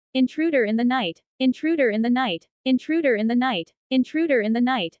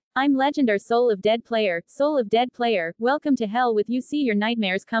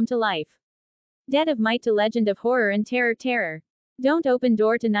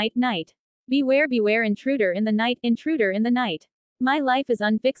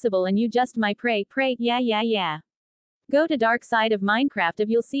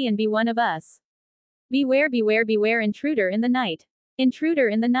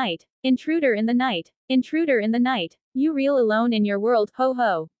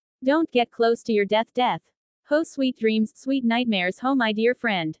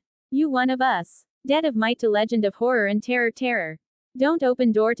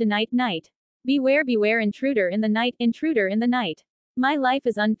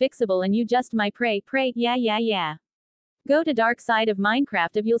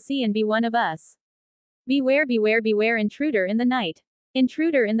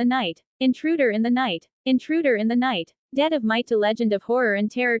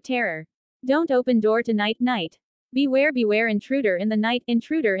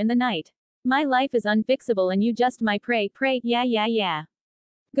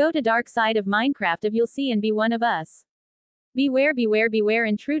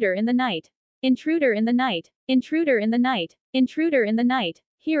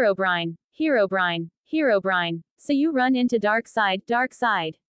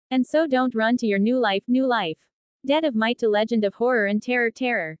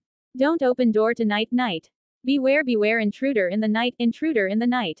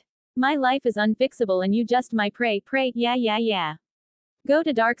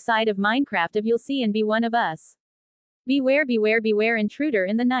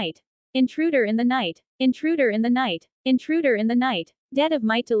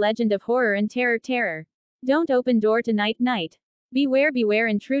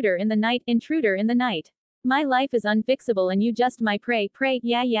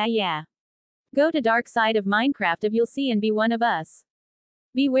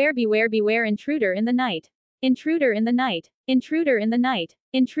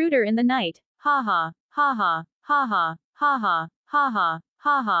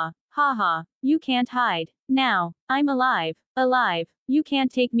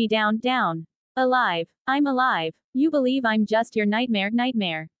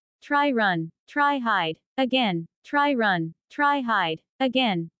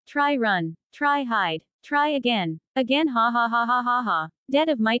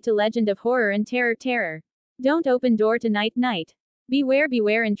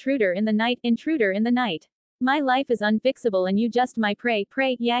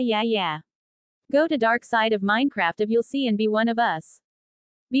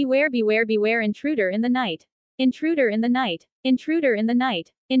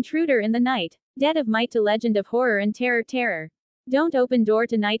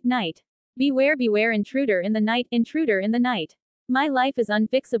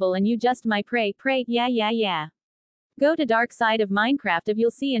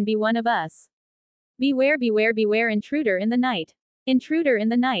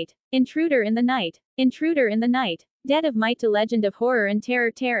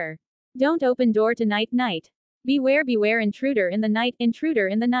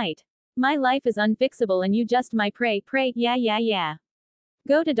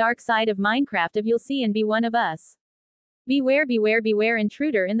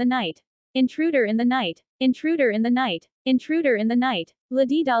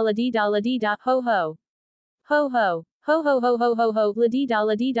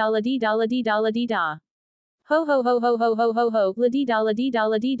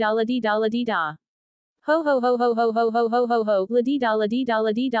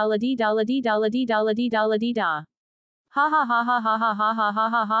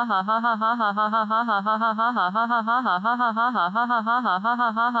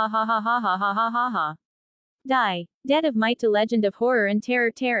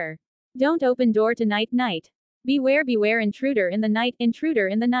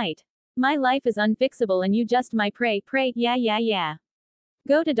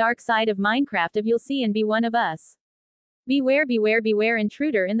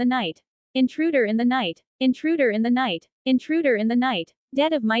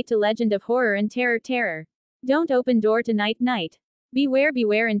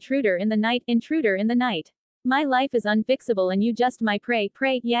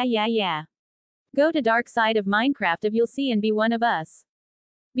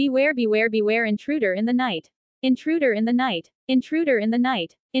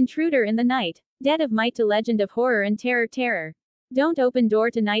Don't open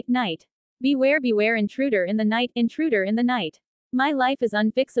door to night night. Beware beware intruder in the night, intruder in the night. My life is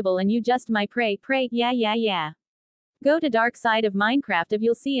unfixable and you just my prey, prey, yeah yeah yeah. Go to dark side of Minecraft if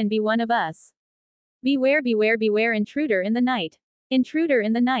you'll see and be one of us. Beware beware beware intruder in the night. Intruder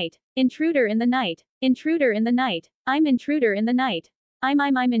in the night. Intruder in the night. Intruder in the night. I'm intruder in the night.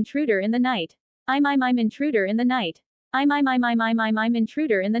 I'm intruder in the night. I'm intruder in the night. I'm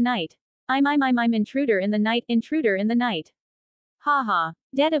intruder in the night. I'm intruder in the night, intruder in the night. Ha ha.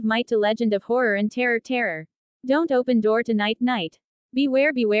 Dead of might to legend of horror and terror terror. Don't open door to night night.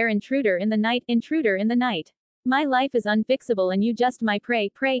 Beware beware intruder in the night, intruder in the night. My life is unfixable and you just my prey,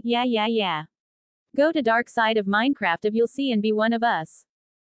 prey, yeah yeah yeah. Go to dark side of Minecraft if you'll see and be one of us.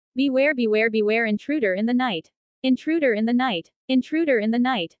 Beware beware beware intruder in the night. Intruder in the night. Intruder in the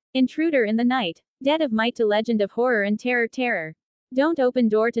night. Intruder in the night. Dead of might to legend of horror and terror terror. Don't open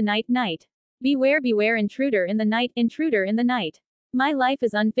door to night night. Beware beware intruder in the night, intruder in the night. My life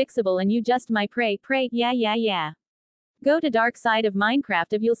is unfixable and you just my prey, prey, yeah yeah yeah. Go to dark side of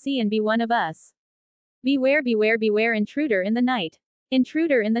Minecraft if you'll see and be one of us. Beware beware beware intruder in the night.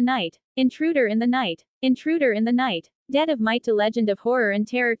 Intruder in the night. Intruder in the night. Intruder in the night. Dead of might to legend of horror and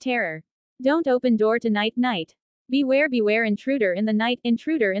terror terror. Don't open door to night night. Beware beware intruder in the night,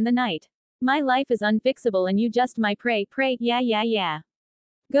 intruder in the night. My life is unfixable and you just my prey, prey, yeah yeah yeah.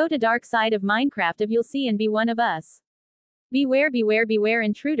 Go to dark side of Minecraft if you'll see and be one of us. Beware beware beware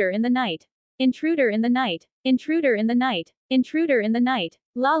intruder in the night. Intruder in the night. Intruder in the night. Intruder in the night.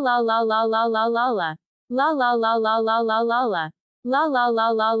 La la la la la la la la. La la la la la la la la. La la la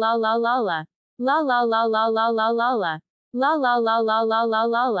la la la la la. La la la la la la la la. La la la la la la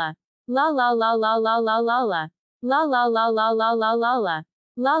la la. La la la la la la la la. La la la la la la la la.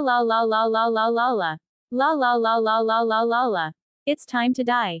 La la la la la la la la. La la la la la la la la. It's time to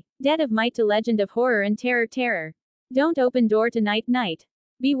die. Dead of might to legend of horror and terror terror. Don't open door to night night.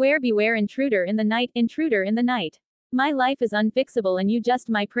 Beware beware intruder in the night, intruder in the night. My life is unfixable and you just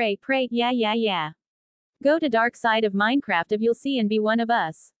my prey, prey, yeah yeah yeah. Go to dark side of Minecraft if you'll see and be one of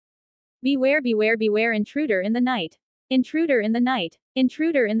us. Beware beware beware intruder in the night. Intruder in the night.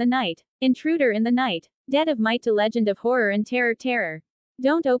 Intruder in the night. Intruder in the night. Dead of might to legend of horror and terror terror.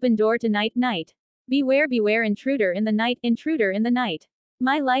 Don't open door to night night. Beware beware intruder in the night, intruder in the night.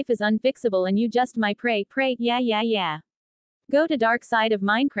 My life is unfixable and you just my prey, prey, yeah yeah yeah. Go to dark side of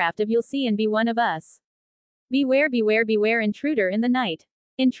Minecraft if you'll see and be one of us. Beware beware beware intruder in the night.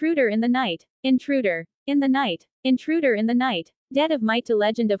 Intruder in the night. Intruder. In the night. Intruder in the night. Dead of might to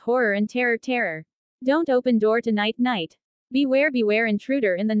legend of horror and terror terror. Don't open door to night night. Beware beware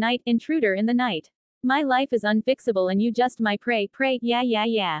intruder in the night, intruder in the night. My life is unfixable and you just my prey, prey, yeah yeah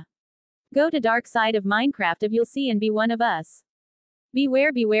yeah. Go to dark side of Minecraft if you'll see and be one of us.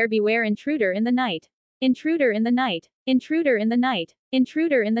 Beware beware beware intruder in the night. Intruder in the night. Intruder in the night.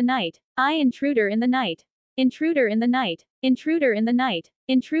 Intruder in the night. I intruder in the night. Intruder in the night. Intruder in the night.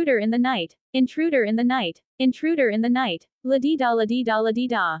 Intruder in the night. Intruder in the night. Intruder in the night. La dee da la dee da la dee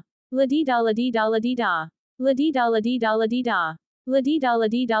da. La dee da la dee da la dee da. La dee da la dee da la dee da. La dee da la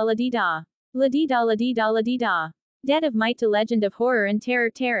dee da la dee da. La dee da la dee da la dee da. Dead of might to legend of horror and terror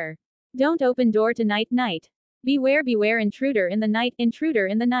terror. Don't open door to night night. Beware beware intruder in the night, intruder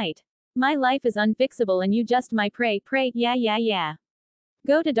in the night. My life is unfixable and you just my prey, prey, yeah yeah yeah.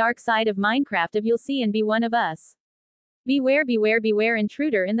 Go to dark side of Minecraft if you'll see and be one of us. Beware beware beware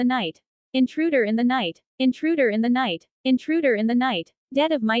intruder in the night. Intruder in the night. Intruder in the night. Intruder in the night.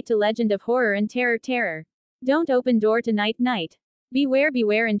 Dead of might to legend of horror and terror terror. Don't open door to night night. Beware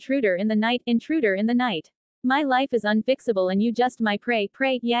beware intruder in the night, intruder in the night. My life is unfixable and you just my prey,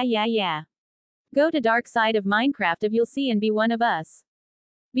 prey, yeah yeah yeah. Go to dark side of Minecraft if you'll see and be one of us.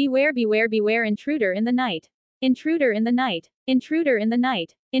 Beware beware beware intruder in the night. Intruder in the night. Intruder in the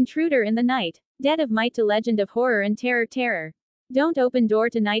night. Intruder in the night. Dead of might to legend of horror and terror terror. Don't open door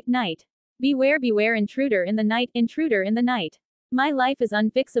to night night. Beware beware intruder in the night, intruder in the night. My life is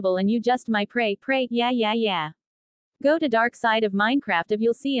unfixable and you just my prey, prey, yeah yeah yeah. Go to dark side of Minecraft if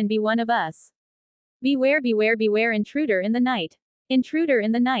you'll see and be one of us. Beware beware beware intruder in the night. Intruder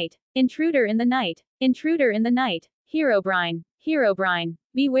in the night. Intruder in the night. Intruder in the night. Herobrine. Herobrine.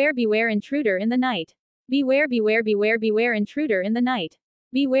 Beware beware intruder in the night. Beware beware beware beware intruder in the night.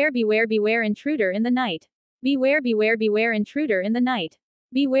 Beware beware beware intruder in the night. Beware beware beware intruder in the night.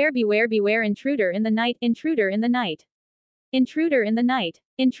 Beware beware beware intruder in the night, intruder in the night. Intruder in the night.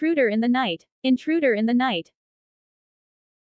 Intruder in the night. Intruder in the night.